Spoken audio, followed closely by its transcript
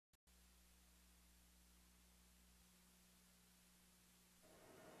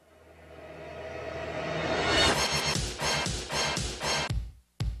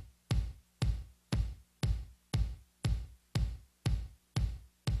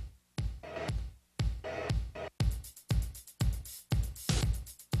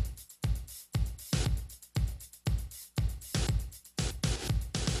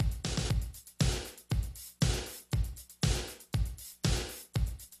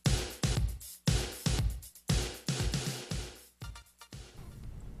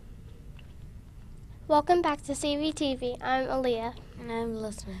Welcome back to CVTV. I'm Aaliyah. And I'm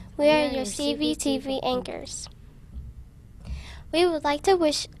Elizabeth. We are your CVTV anchors. We would like to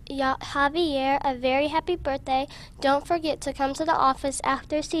wish Javier a very happy birthday. Don't forget to come to the office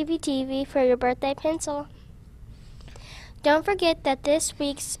after CVTV for your birthday pencil. Don't forget that this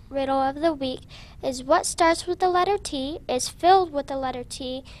week's riddle of the week is what starts with the letter T, is filled with the letter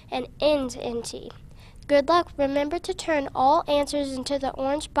T, and ends in T. Good luck. Remember to turn all answers into the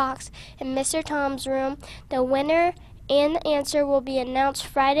orange box in Mr. Tom's room. The winner and the answer will be announced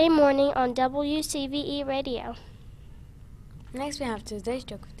Friday morning on WCVE radio. Next we have today's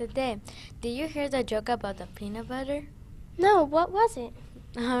joke of the day. Did you hear the joke about the peanut butter? No, what was it?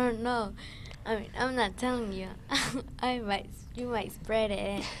 I don't know. I'm not telling you. You might spread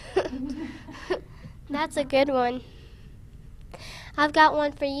it. That's a good one. I've got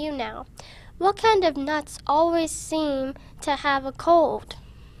one for you now. What kind of nuts always seem to have a cold?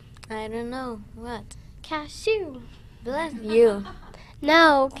 I don't know. What? Cashew. Bless you.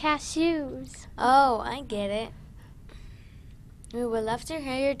 No, cashews. Oh, I get it. We would love to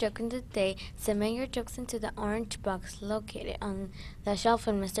hear your joke of the day. Submit your jokes into the orange box located on the shelf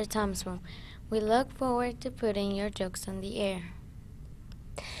in Mr. Tom's room. We look forward to putting your jokes on the air.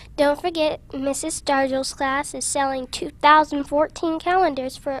 Don't forget, Mrs. Stargill's class is selling 2014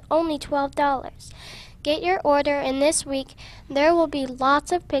 calendars for only $12. Get your order, and this week there will be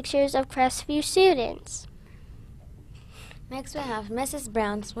lots of pictures of Crestview students. Next we have Mrs.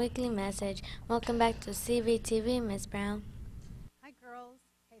 Brown's weekly message. Welcome back to CVTV, Miss Brown. Hi, girls.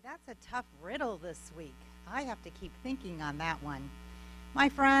 Hey, that's a tough riddle this week. I have to keep thinking on that one. My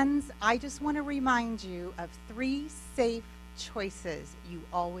friends, I just want to remind you of 3 safe choices you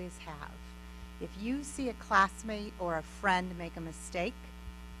always have. If you see a classmate or a friend make a mistake,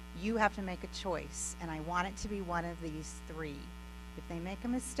 you have to make a choice, and I want it to be one of these 3. If they make a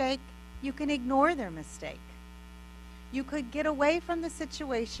mistake, you can ignore their mistake. You could get away from the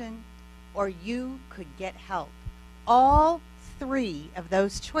situation, or you could get help. All 3 of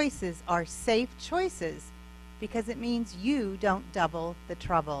those choices are safe choices because it means you don't double the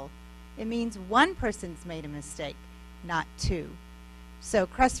trouble. It means one person's made a mistake, not 2. So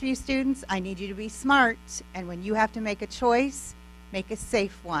Crestview students, I need you to be smart, and when you have to make a choice, make a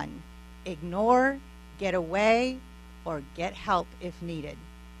safe one. Ignore, get away, or get help if needed.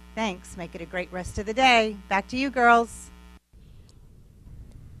 Thanks. Make it a great rest of the day. Back to you, girls.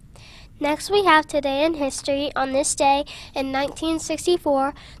 Next we have Today in History. On this day in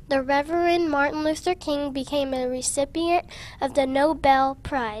 1964, the Reverend Martin Luther King became a recipient of the Nobel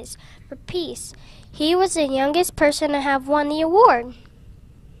Prize for Peace. He was the youngest person to have won the award.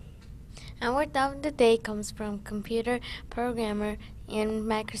 Our thought of the day comes from computer programmer and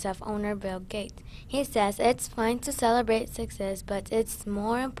Microsoft owner Bill Gates. He says it's fine to celebrate success, but it's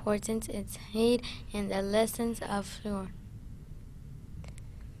more important it's heed and the lessons of sure.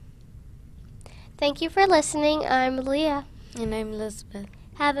 Thank you for listening. I'm Leah. And I'm Elizabeth.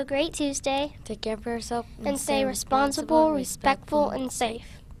 Have a great Tuesday. Take care of yourself and stay responsible, respectful, and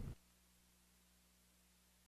safe.